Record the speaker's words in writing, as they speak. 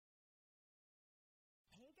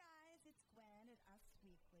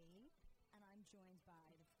I'm joined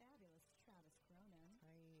by the fabulous Travis Ronan.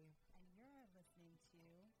 Hi. And you're listening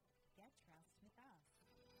to Get Dressed with Us.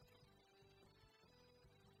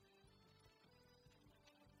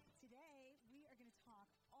 Today, we are going to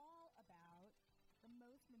talk all about the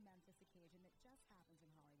most momentous occasion that just happens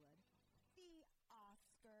in Hollywood. The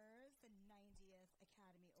Oscars, the 90th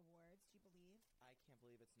Academy Awards, do you believe? I can't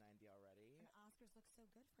believe it's 90 already. And Oscars look so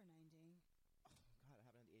good for 90. Oh, God, it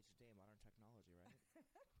happened at the age of day, modern technology, right?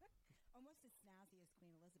 Almost as snazzy as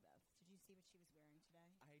Queen Elizabeth. Did you see what she was wearing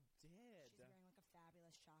today? I did. She's wearing like a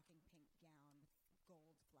fabulous, shocking pink gown with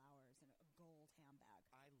gold flowers and a gold handbag.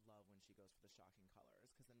 I love when she goes for the shocking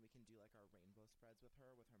colors, because then we can do like our rainbow spreads with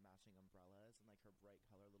her matching umbrellas and like her bright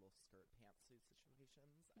color little skirt pantsuit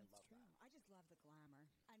situations. I love that. I just love the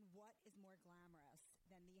glamour. And what is more glamorous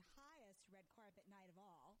than the highest red carpet night of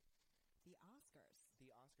all? The Oscars.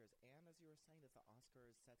 The Oscars. And as you were saying, that the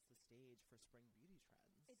Oscars sets the stage for spring beauty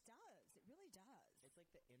trends. It does. It really does. It's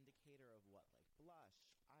like the indicator of what? Like blush,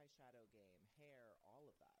 eyeshadow game, hair, all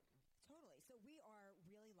of that. Totally. So we are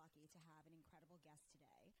really lucky to have an incredible guest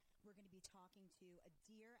today. We're going to be talking to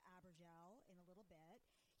Adir Abergel in a little bit.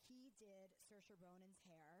 He did Saoirse Ronan's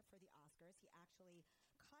hair for the Oscars. He actually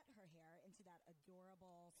cut her hair into that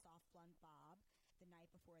adorable soft blonde bob the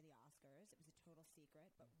night before the Oscars. It was a total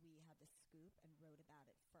secret, but we had the scoop and wrote about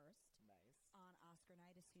it first. Nice. On Oscar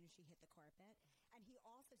night as soon as she hit the carpet. And he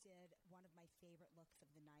also did one of my favorite looks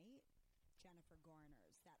of the night, Jennifer Garner's,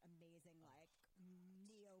 that amazing like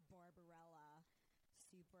neo Barbarella,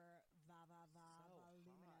 super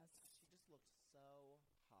voluminous. She just looked so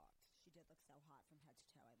hot. She did look so hot from head to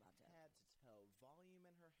toe. I loved it. Head to toe. Volume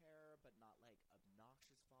in her hair, but not like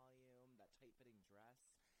obnoxious volume, that tight-fitting dress.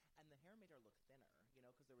 And the hair made her look thinner, you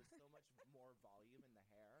know, because there was so much more volume in the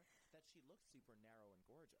hair that she looked super narrow and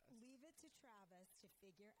gorgeous. Leave it to Travis to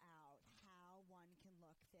figure out how one can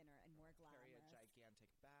look thinner and more glamorous. Carry a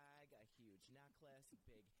gigantic bag, a huge necklace,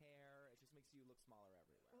 big hair. It just makes you look smaller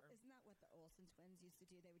everywhere. Well, isn't that what the Olsen twins used to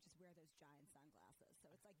do? They would just wear those giant sunglasses.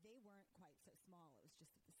 So it's like they weren't quite so small. It was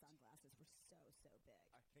just that the sunglasses were so big.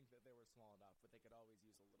 I think that they were small enough, but they could always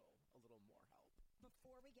use a little more help.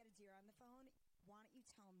 Before we get Adir on the phone, why don't you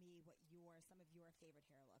tell me what some of your favorite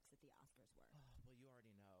hair looks at the Oscars were? Oh, well, you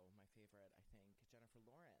already know my favorite, I think, Jennifer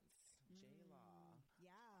Lawrence, J-Law.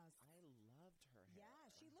 Yes. I loved her hair.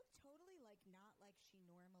 Yeah, she looked totally like not like she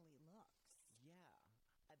normally looks. Yeah.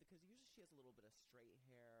 Because usually she has a little bit of straight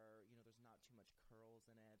hair, you know, there's not too much curls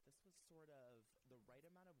in it. This was sort of the right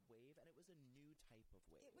amount of wave, and it was a new type of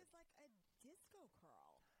wave. It was like a disco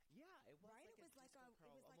curl. Yeah, it was right? Like it was like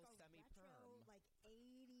curl, a almost retro, like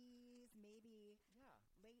 80s, maybe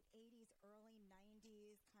late 80s, early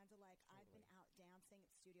 90s, kind of like totally. I've been out dancing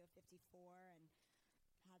at Studio 54 and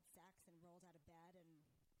had sex and rolled out of bed and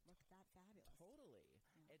looked that fabulous. Totally.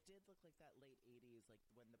 Yeah. It did look like that late 80s, like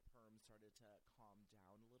when the perm started to calm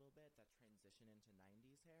down a little bit, that transition into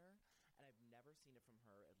 90s hair. And I've never seen it from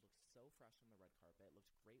her. It looked so fresh on the red carpet. It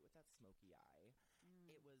looked great with that smoky eye.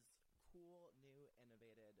 It was cool, new,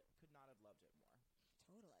 innovated. Could not have loved it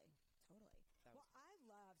more. Totally. Well, I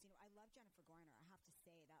loved Jennifer Garner. I have to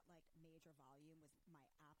say that like major volume was my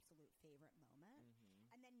absolute favorite moment.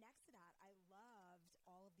 And then next to that, I loved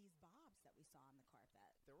all of these bobs that we saw on the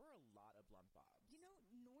carpet. There were a lot of blunt bobs. You know,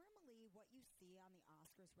 normally what you see on the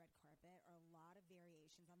Oscars red carpet are a lot of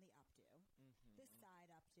variations on the updo. This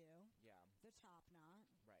side updo. Yeah. The top knot.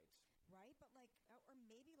 Right? But like, or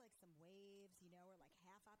maybe like some waves, you know, or like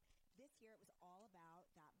half up. This year it was all about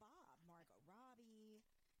that bob. Margot Robbie.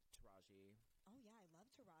 Taraji. Oh, yeah, I love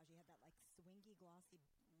Taraji. Had that, like, swingy, glossy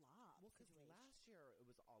lob. Well, because last year it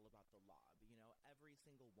was all about the lob. You know, every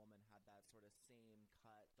single woman had that sort of same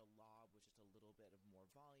cut. The lob was just a little bit of more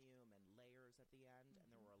volume and layers at the end, and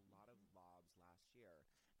there were a lot of lobs last year.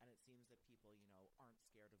 And it seems that people, you know, aren't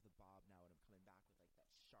scared of the bob now and are coming back with, like,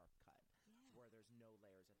 that sharp cut where there's no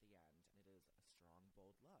layers at the end, and it is a strong,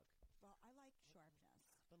 bold look. Well, I like sharpness.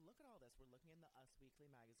 But look at all this. We're looking in the Us Weekly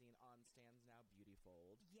magazine on stands now, Beauty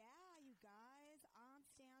Fold. Yeah, you guys, on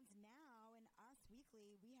stands now in Us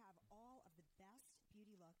Weekly, we have all of the best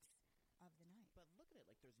beauty looks of the night. But look at it.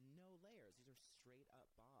 Like, there's no layers. These are straight up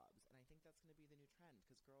bobs. And I think that's going to be the new trend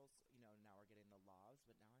because girls, you know, now are getting the lobs,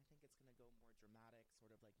 but now I think it's going to go more dramatic,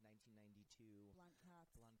 sort of like 1992. Blunt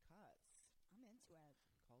cuts. I'm into it.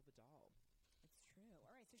 Call the doll. It's true.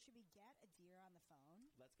 All right, so should we get Adir on the phone?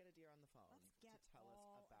 Let's get Adir on the phone Let's get to tell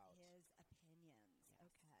us about his opinions. Yes.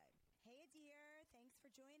 Okay. Hey, Adir. Thanks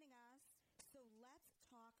for joining us. So let's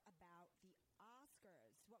talk about the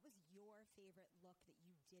Oscars. What was your favorite look that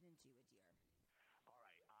you didn't do, Adir? All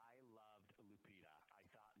right. I loved Lupita. I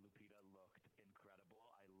thought Lupita looked incredible.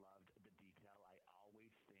 I loved the detail. I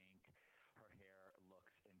always think her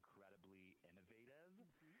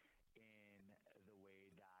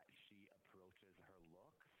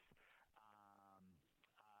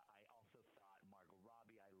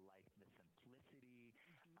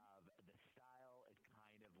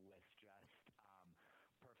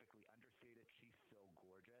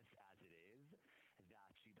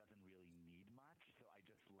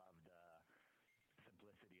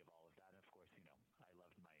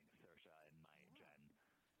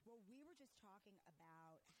Well, we were just talking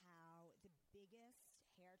about how the biggest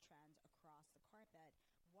hair trend across the carpet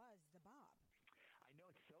was the bob. I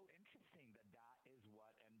know, it's so interesting that that is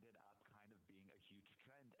what ended up kind of being a huge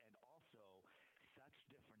trend, and also such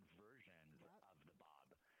different versions Yep. of the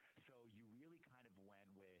bob. So you really kind of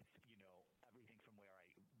went with, everything from where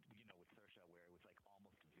with Saoirse, where it was like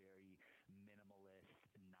almost very minimalist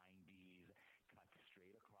 90s, cut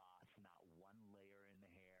straight across, not one layer in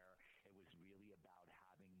the hair. It was really about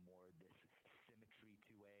having more this symmetry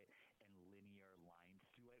to it and linear lines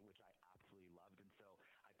to it, which I absolutely loved. And so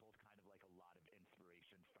I pulled kind of like a lot of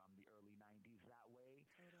inspiration from the early 90s that way,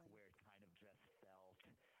 Totally. where it kind of just felt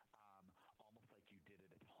almost like you did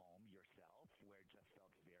it at home yourself, where it just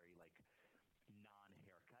felt very like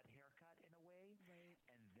non-haircut in a way. Right.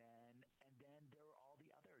 And then there are all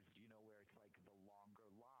the others, where it's like the longer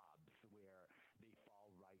lobs, where they fall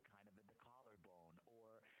right kind of at the collarbone,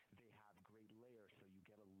 or they have great layers, so you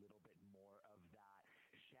get a little bit more of that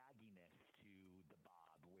shagginess to the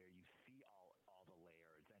bob, where you see all the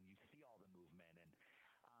layers and you see all the movement.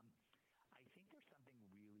 And I think there's something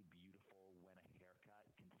really beautiful when a haircut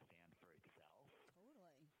can stand for itself.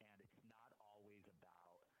 Totally. And it's not always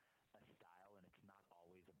about a style, and it's not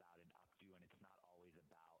always about an updo, and it's not always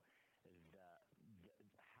about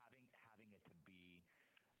having it to be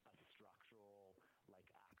a structural, like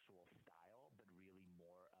actual style, but really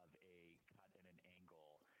more of a cut and an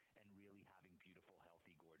angle, and really having beautiful,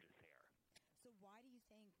 healthy, gorgeous hair. So why do you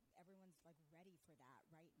think everyone's like ready for that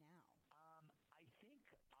right now? I think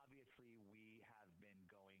obviously we have been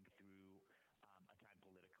going through a time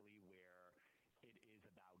politically where it is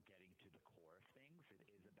about getting to the core of things. It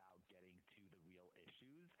is about getting to the real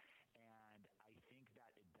issues. And I think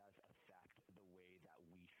that it does affect the way that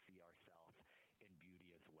we see ourselves in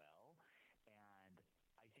beauty as well. And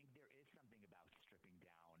I think there is something about stripping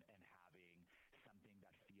down and having something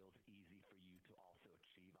that feels easy for you to also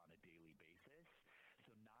achieve on a daily basis.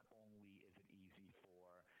 So not only is it easy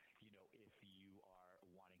for, if you are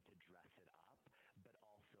wanting to dress it up, but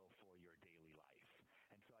also for your daily life.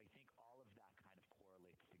 And so I think all of that kind of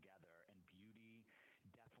correlates together, and beauty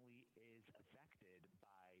definitely is affected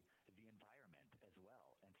by the environment as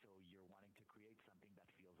well. And so you're wanting to create something that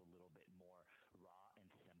feels a little bit more raw and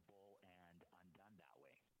simple and undone that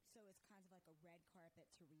way. So it's kind of like a red carpet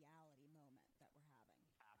to reality moment that we're having.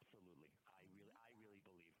 Absolutely. I really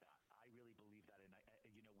believe that. I really believe that. And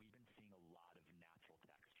we've been seeing a lot of natural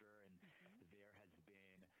texture, and there has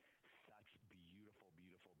been such beautiful,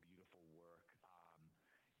 beautiful, beautiful work,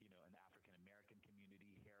 in the African American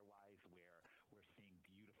community hair-wise, where we're seeing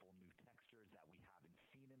beautiful new textures that we haven't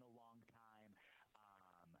seen in a long time.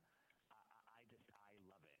 I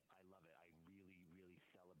love it. I love it. I really, really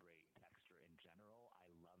celebrate texture in general. I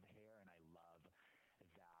love hair, and I love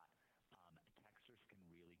that textures can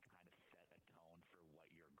really kind of set a tone for what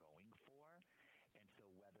you're going for. And so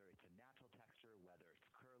whether it's a natural texture, whether it's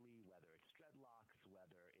curly, whether it's dreadlocks,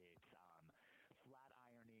 whether it's flat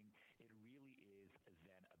ironing, it really is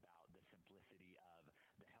then about the simplicity of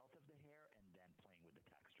the health of the hair and then playing with the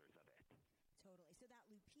textures of it. Totally. So that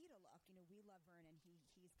Lupita look, we love Vernon.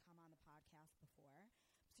 He's come on the podcast before.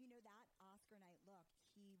 So that Oscar night look,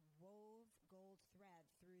 he wove gold thread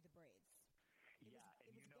through the braids.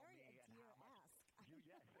 It was very Adir-esque.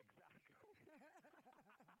 Yes, exactly.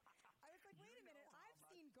 I was like, wait a minute, I've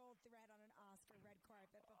seen gold thread on an Oscar red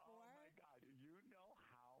carpet before. Oh my God, you know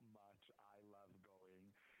how much I love going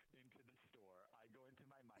into the store. I go into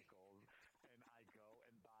my Michaels and I go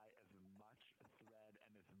and buy as much thread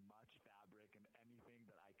and as much fabric and anything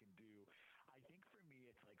that I can do. I think for me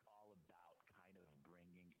it's like all about kind of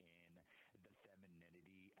bringing in the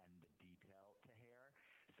femininity and the detail to hair.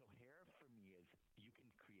 So hair for me is, you can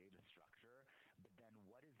create a structure, but then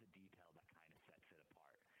what is the detail that kind of sets it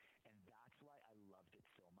apart? And that's why I loved it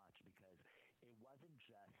so much, because it wasn't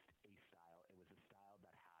just a style. It was a style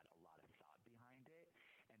that had a lot of thought behind it,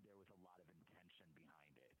 and there was a lot of intention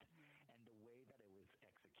behind it. And the way that it was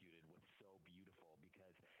executed was so beautiful,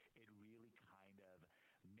 because it really kind of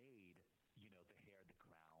made, the hair the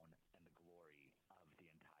crown and the glory of the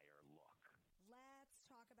entire look. Let's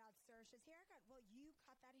talk about Saoirse's haircut. Well, you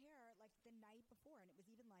cut that hair like the night before, and it was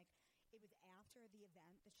even like, it was after the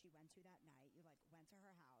event that she went to that night. You like went to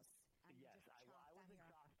her house. And Yes, just I chopped was that hair.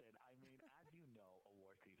 exhausted. I mean, as you know,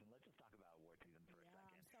 award season. Let's just talk about award season for a second.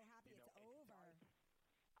 I'm so happy it's over.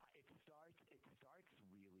 It starts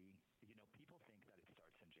really, people think that it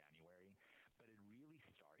starts in January, but it really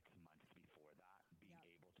starts months before that, being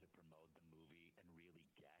able to promote the movie and really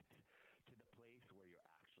get to the place where you're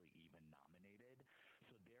actually even nominated.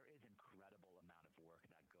 So there is incredible amount of work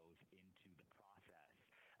that goes into the process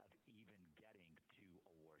of even getting to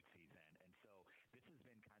award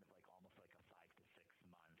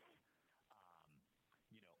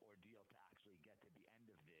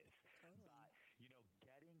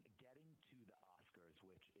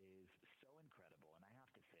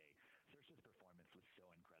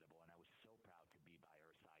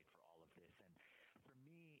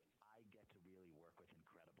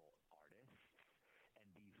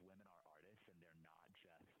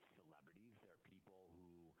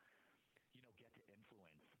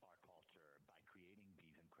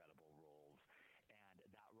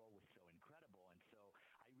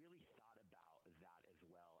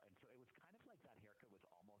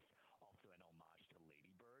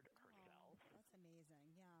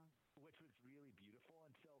which was really beautiful.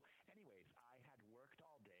 And so, anyways, I had worked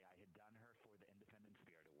all day. I had done her for the Independent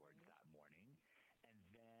Spirit Awards that morning. And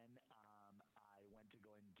then I went to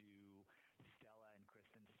go and do Stella and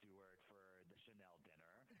Kristen Stewart for the Chanel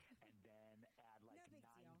dinner. And then at like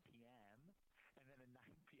 9 p.m., and then at 9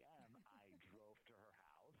 p.m., I drove to her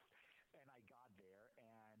house. And I got there,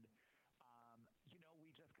 and we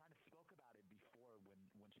just kind of spoke about it before when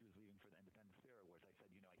she was leaving for the Independent Spirit Awards. I said,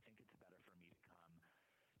 I think it's better for me to come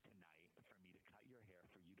tonight, for me to cut your hair,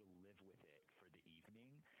 for you to live with it for the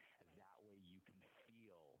evening. That way you can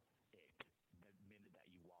feel it the minute that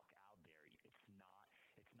you walk out there.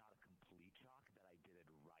 It's not a complete shock that I did it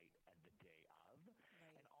right at the day of.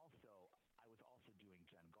 Right. And also, I was also doing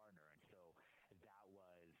Jen Garner, and so that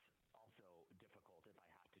was also difficult if I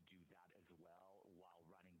had to do that as well while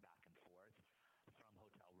running back and forth from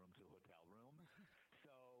hotel room to hotel room.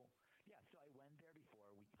 So, so I went there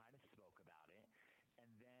before. We kind of spoke about it. And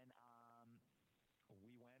then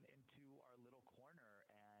we went into our little corner,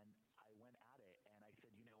 and I went at it. And I said,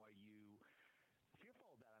 are you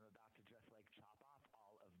fearful that I'm about to just like chop off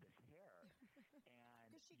all of this hair? And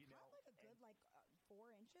because she cut like a good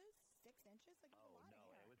 4 inches, 6 inches, like a lot of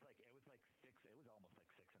hair. It was like six. It was almost like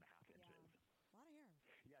 6.5 inches. A lot of hair.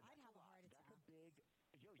 Yeah, I'd have a heart attack. That's a big.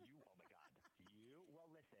 Oh my God. Well,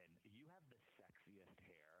 listen. You have the sexiest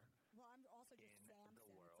hair. Well, I'm also just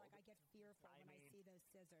Samson. It's like I get fearful when I see those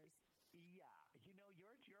scissors. Yeah, you're a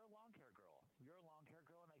long hair girl. You're a long hair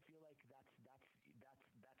girl, and I feel like that's a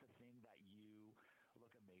thing that you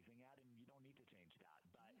look amazing at, and you don't need to change that.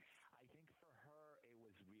 But I think for her, it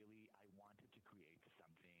was really, I wanted to create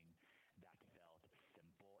something that felt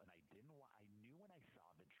simple, and I knew when I saw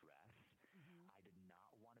the dress, I did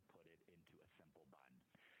not want to put it into a simple bun.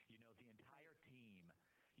 The entire team,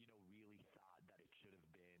 really thought that it should have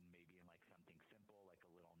been maybe in like something simple, like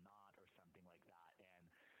a little knot or something like that. And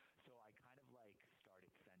so I kind of like started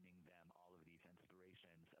sending them all of these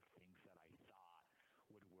inspirations of things that I thought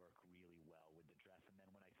would work really well with the dress. And then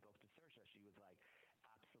when I spoke to Saoirse, she was like,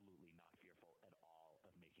 absolutely not fearful at all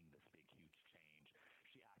of making this big, huge change.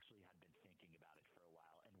 She actually had been thinking about it for a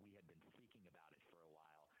while, and we had been speaking about it for a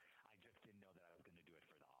while. I just didn't know that I was going to do it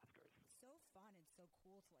for the Oscars. So fun and so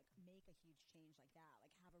cool to like make a huge change like that,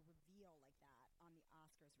 like have a reveal like that on the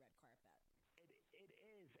Oscars red carpet. It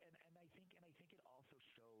is, and I think it also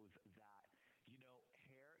shows that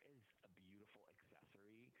hair is a beautiful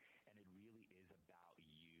accessory, and it really is about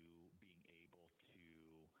you being able to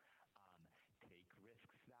take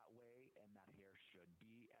risks that way, and that hair should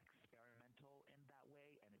be experimental in that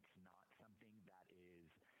way, and it's not something that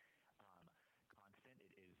is constant.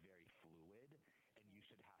 It is very fluid, and you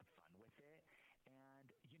should have fun with it. And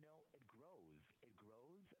it grows,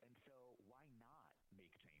 and so why not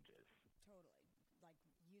make changes? Totally. Like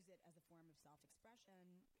use it as a form of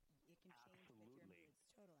self-expression. It can change with your moods.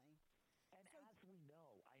 Totally. And so, as we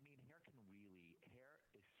know, I mean, hair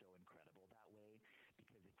is so incredible that way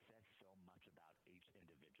because it says so much about each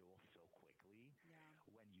individual so quickly. Yeah.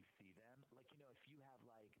 When you see them, like, if you have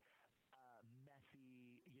like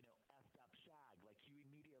messy, effed up shag, like you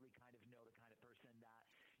immediately kind of know the kind of person that,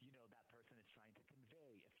 that person is trying to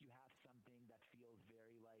convey. If you have something that feels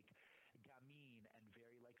very like gamine and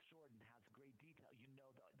very like short and has great detail,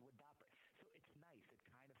 that with that. So it's nice. It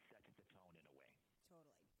kind of sets the tone in a way.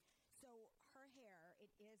 Totally. So her hair, it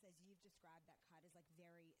is, as you've described, that cut is like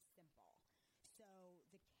very simple. So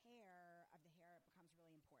the care of the hair becomes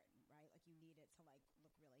really important, right? Like you need it to like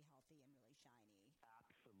look really healthy and really shiny.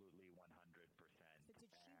 Absolutely, 100%. So did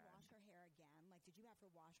she wash her hair again? Like, did you have her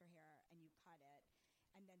wash her hair and you cut it?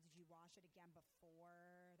 And then did you wash it again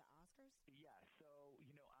before the Oscars? Yeah. So,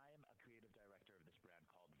 I'm a creative director of this brand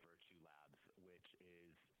called Virtue Labs, which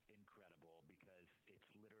is incredible because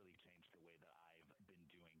it's literally changed the way that I've been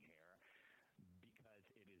doing hair because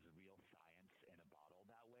it is real science in a bottle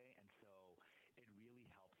that way. And so it really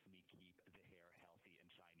helps me keep the hair healthy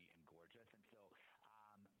and shiny and gorgeous. And so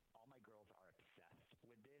all my girls are obsessed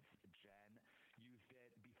with this. Jen used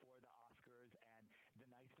it before the Oscars. And the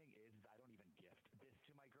nice thing is I don't even gift this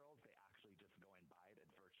to my girls. They actually just go and buy it at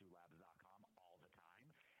virtuelabs.com all the time.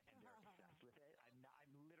 And they're obsessed with it. I'm not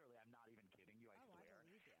even kidding you. I swear. I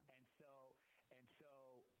believe you. And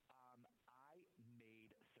so I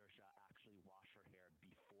made Saoirse actually wash her hair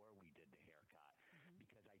before we did the haircut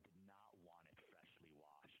because I did not want it freshly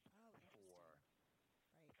washed for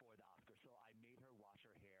the Oscar. So I made her wash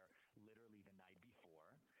her hair literally the night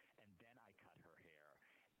before, and then I cut her hair.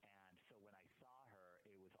 And so when I saw her,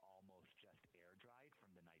 it was almost just air dried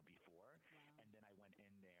from the night before. Wow. And then I went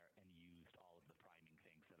in there and used all of the priming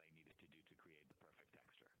things that I needed to do to create the perfect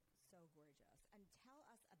texture. So gorgeous. And tell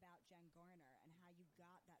us about Jen Garner and how you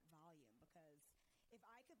got that volume. If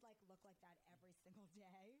I could like look like that every single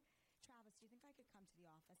day, Travis, do you think I could come to the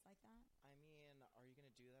office like that? I mean, are you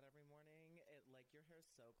gonna do that every morning? Like your hair's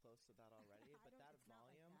so close to that already, but that it's not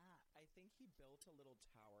volume, like that. I think he built a little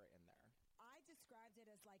tower in there. I described it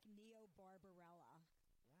as like Neo Barbarella.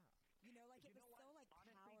 Yeah. You know, like You it was know so what? like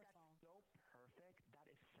Honestly, powerful. that's so perfect. That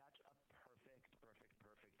is such a perfect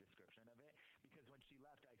description of it. Because when she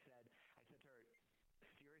left, I said to her,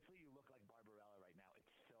 seriously, you look like Barbarella right now.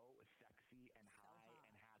 It's so sexy and So high hot.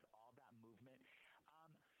 and has all that movement.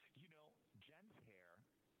 You know, Jen's hair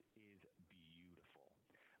is beautiful,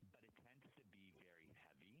 but it tends to be very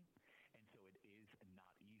heavy. And so it is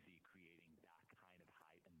not easy creating that kind of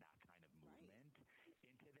height and that kind of movement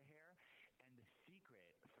into the hair. And the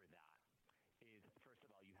secret for that is, first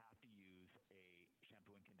of all, you have to use a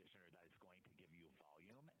shampoo and conditioner that is going to give you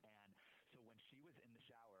volume. And so when she was in the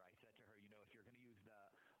shower, I said to her, you know, if you're going to use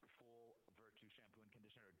the full Virtue shampoo and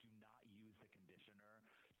conditioner, do not use the conditioner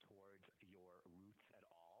towards your roots at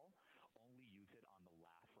all. Only use it on the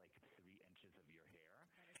last like 3 inches of your hair.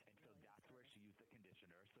 And so that's where she used the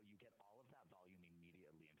conditioner. So you get all of that volume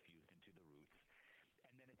immediately infused into the roots.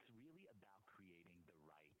 And then it's really about creating the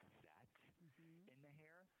right set in the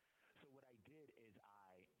hair. So what I did is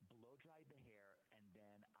I blow dried the hair and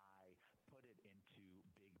then I put it into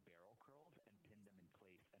big barrel curls and pinned them in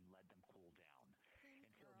place and let them cool down. And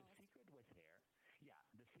so the secret with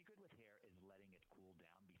hair, is letting it cool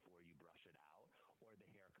down before you brush it out or the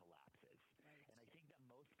hair collapses. Right. And I think that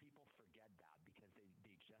most people forget that because they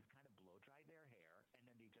just kind of blow dry their hair and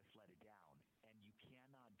then they just let it down. And you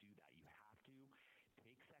cannot do that. You have to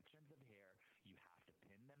take sections of hair, you have to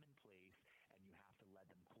pin them in place, and you have to let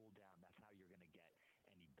them cool down. That's how you're going to get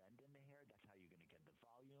any bend in the hair. That's how you're going to get the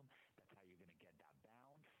volume. That's how you're going to get that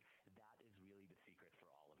bounce. That is really the secret for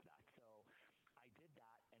all of that. So I did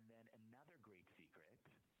that. And then another great secret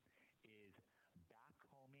is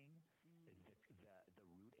backcombing the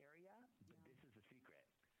root area. But this is the secret.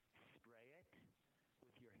 Spray it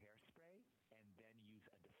with your hairspray and then use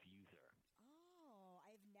a diffuser. Oh,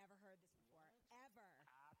 I've never heard this before. Ever.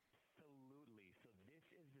 Absolutely. So this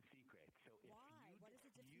is the secret. So if Why? you What does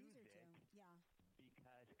a diffuser do? Yeah.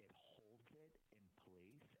 because it holds it in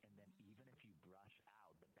place, and then even if you brush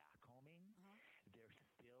out the backcombing, there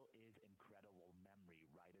still is incredible memory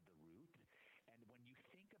right at the root. And when you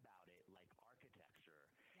think about it like architecture,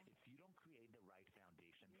 if you don't create the right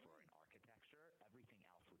foundation for an architecture, everything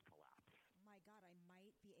else would collapse. My God, I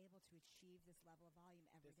might be able to achieve this level of volume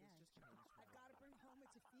every This day. has just changed my I've got to bring home a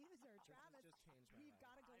diffuser, Travis. just changed my We've life.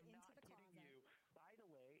 got to go I'm into not the kidding closet. you. By the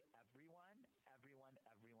way, everyone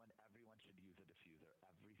should use a diffuser.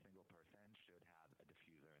 Every single person should have a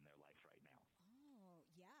diffuser in their life right now. Oh,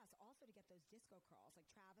 yes. Also to get those disco curls. Like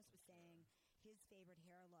Travis was saying, his favorite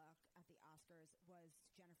hair look at the Oscars was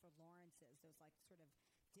Jennifer Lawrence's, those like sort of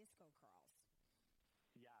disco curls.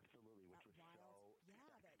 Yeah, absolutely, which was wild, so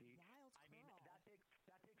sexy. wild I mean, curl.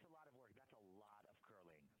 that takes a lot of work. That's a lot of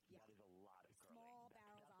curling. Yeah. That is a lot of curling. Small That's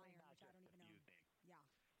barreled definitely iron, not which I just don't even know. diffusing. Yeah.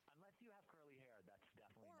 Unless you have curly hair, that's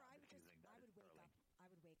definitely Or not I would diffusing. just, That I is would wake curling. up. I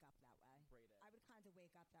would wake up that way. Braid it. I would kind of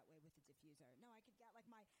wake up that way with the diffuser. No, I could get like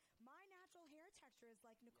my natural hair texture is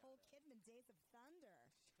like Nicole Kidman, Days of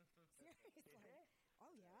Thunder. Seriously. Is it?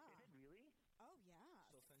 Oh yeah. Is it really? Oh yeah.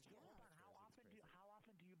 She'll send you Yeah. all Hold on. pictures. How It's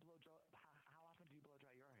often crazy. do you blow dry? How often do you blow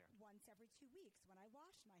dry your hair? Once every 2 weeks when I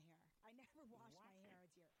wash my hair. I never wash my What? hair,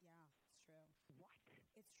 dear. Yeah, it's true. What?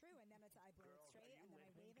 It's true. And then I blow Girls, it straight are and you then I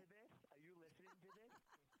listening wave to it. this? Are you listening to this?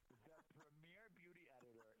 The premier beauty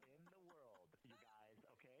editor in the world, you guys,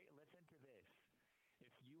 okay? Listen to this.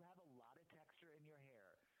 If you have a lot of texture in your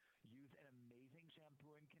hair, use an amazing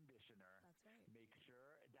shampoo and conditioner. That's right. Make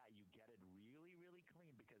sure that you get it really, really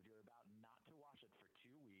clean because you're about not to wash it for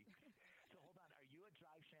 2 weeks. So hold on. Are you a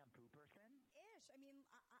dry shampoo person? Ish. I mean,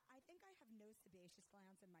 I think I have no sebaceous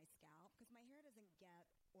glands in my scalp because my hair doesn't get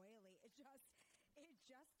oily. It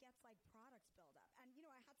just gets like products buildup. And you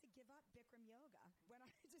know, I had to give up Bikram yoga when I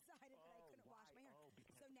decided that I couldn't wash my hair.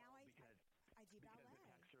 So now I do because ballet. the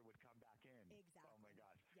texture would come back in. Exactly. Oh my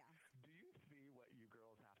gosh. Yes. Do you see what you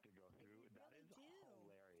girls have to go through? That really is do.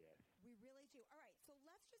 hilarious. We really do. All right, so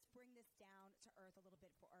let's just bring this down to earth a little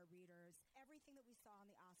bit for our readers. Everything that we saw on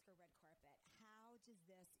the Oscar red carpet, how does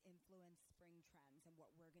this influence spring trends and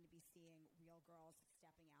what we're going to be seeing real girls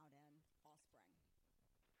stepping out in all spring?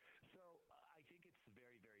 So I think it's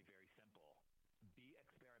very, very, very simple. Be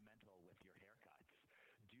experimental with your haircuts.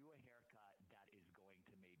 Do a haircut that is going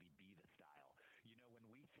to maybe be the style. You know, when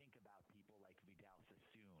we think about people like Vidal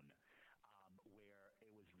Sassoon, where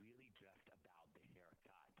it was really just about the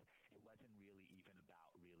haircut. It wasn't really even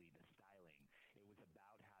about really the styling. It was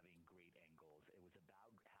about having great angles. It was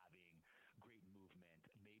about having great movement.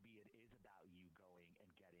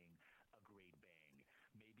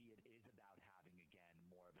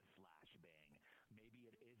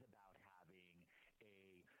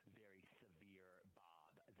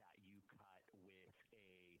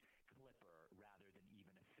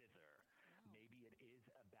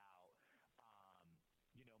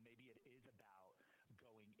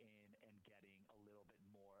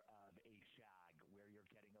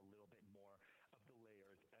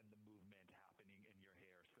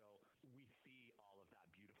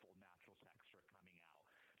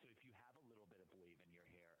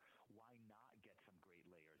 not get some great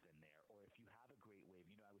layers in there, or if you have a great wave.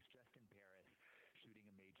 I was just in Paris shooting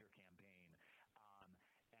a major campaign, and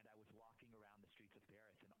I was walking around the streets of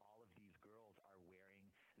Paris, and all of these girls are wearing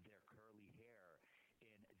their curly hair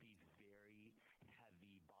in these very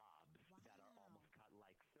heavy bobs that are almost cut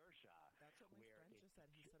like Saoirse. That's what my friend just said.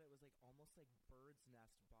 He said it was like almost like bird's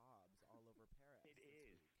nest bobs all over Paris. It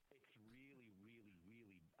is. It's really, really,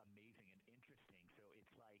 really amazing and interesting. So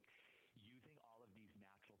it's like using all of these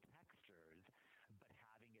natural textures, but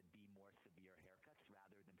having it be more severe haircuts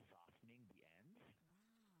rather than softening the ends.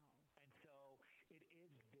 Wow. And so it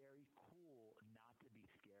is very cool not to be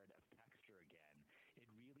scared of texture again. It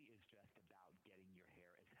really is just about getting your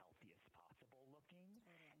hair as healthy as possible looking,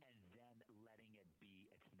 and then letting it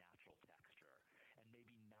be its natural texture. And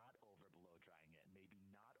maybe not over blow drying it, maybe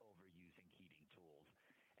not overusing heating tools,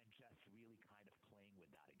 and just really kind of playing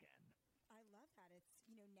with that again. I love that. It's,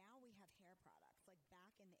 now we have hair products. Like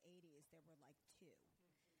back in the 80s, there were like two.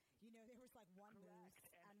 There was like one mousse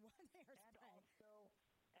and one hairspray.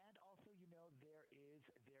 And also, there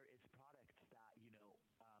is products that,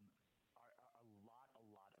 are a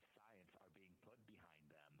lot of science are being put behind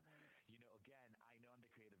them. Again, I know I'm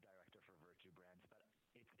the creative director for Virtue Brands, but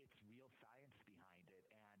it's real science behind it,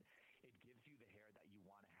 and it gives you the hair that you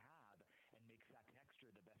want to have and makes that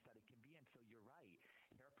texture the best that it can be. And so you're right,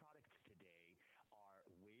 hair products today are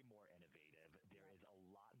way more innovative. There is a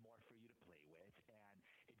lot more for you to play with, and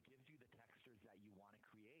it gives you the textures that you want to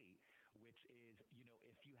create, which is,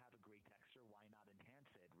 if you have a great texture, why not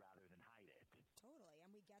enhance it rather than hide it? Totally. And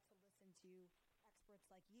we get to listen to experts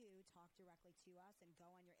like you talk directly to us and go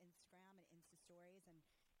on your Instagram and Insta stories and,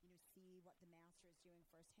 see what the master is doing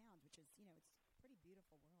firsthand, which is, it's a pretty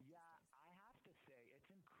beautiful world. Yeah, I have to say, it's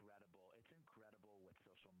incredible. It's incredible what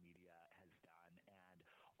social media has done, and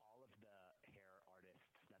all of the hair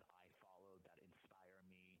artists that I follow that inspire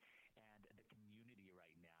me, and the community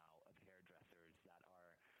right now of hairdressers that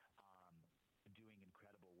are doing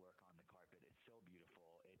incredible work on the carpet. It's so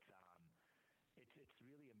beautiful. It's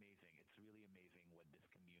really amazing. It's really amazing what this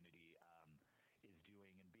community is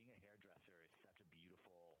doing, and being a hairdresser is such a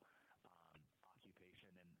beautiful occupation.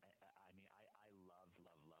 And I love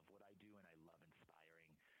what I do, and I love inspiring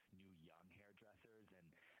new young hairdressers and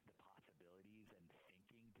the possibilities and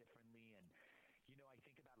thinking differently. And I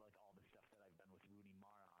think about like all the stuff that I've done with Rooney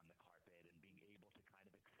Mara on the carpet, and being able to kind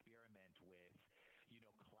of experiment with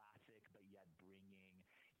classic but yet bringing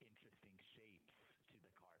interesting shapes to the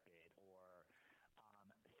carpet, or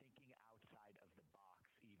thinking outside of the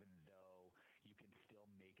box, even though you can still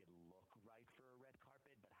make it look right for a red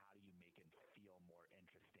carpet, but how do you make it feel more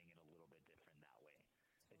interesting and a little bit different that way?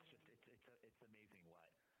 It's amazing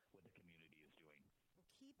what the community is doing. Well,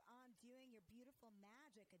 keep on doing your beautiful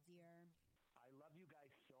magic, Adir. I love you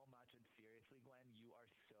guys so much, and seriously, Glenn, you are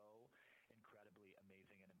so incredibly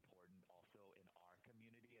amazing and important also in our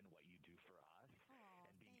community and what you do for us. Oh,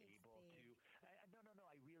 and being thanks, able babe. to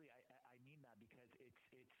I mean that, because it's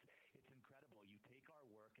incredible. You take our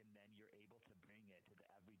work, and then you're able to bring it to the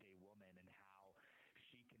everyday woman, and how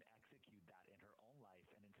she can execute that in her own life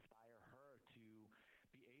and inspire her to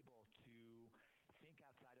be able to think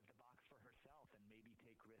outside of the box for herself, and maybe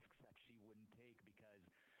take risks that she wouldn't take, because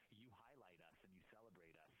you highlight us and you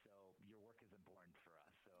celebrate us. So your work is important for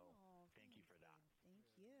us. So thank you for that. Thank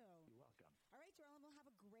you. You're welcome. All right, Ronan, we'll have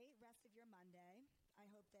a great rest of your Monday. I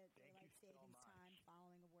hope that daylight savings time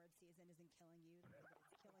following award season isn't killing you the way that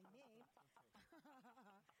it's killing me.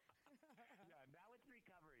 Yeah, now it's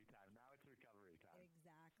recovery time.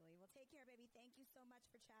 Exactly. Well, take care, baby. Thank you so much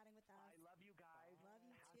for chatting with us. I love you guys. Love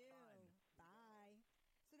you Have too. fun. Bye.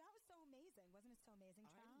 So that was so amazing. Wasn't it so amazing, I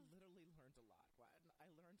Charles? literally learned a lot, Gwen. I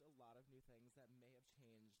learned a lot of new things that may have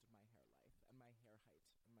changed my hair life and my hair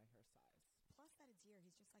height and my hair size. Plus that Adir,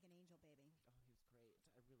 he's just like an angel, baby. Oh, he's great.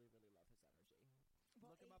 I really, really love his energy. Well,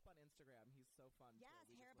 Look him up on Instagram. He's so fun. Yes,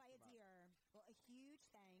 too. Hair by Adir. Well, a huge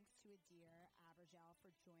thanks to Adir Abergel for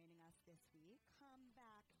joining us this week. Come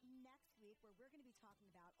back next week where we're going to be talking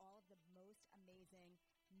about all of the most amazing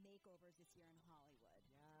makeovers this year in Hollywood.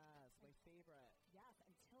 Yes, my favorite. Yes,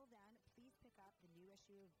 until then, please pick up the new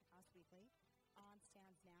issue of Us Weekly on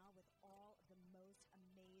stands now with all of the most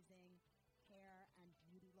amazing hair and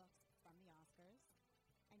beauty looks from the Oscars.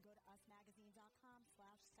 And go to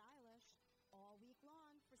usmagazine.com/stylish all week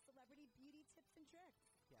long for celebrity beauty tips and tricks.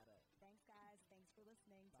 Get it.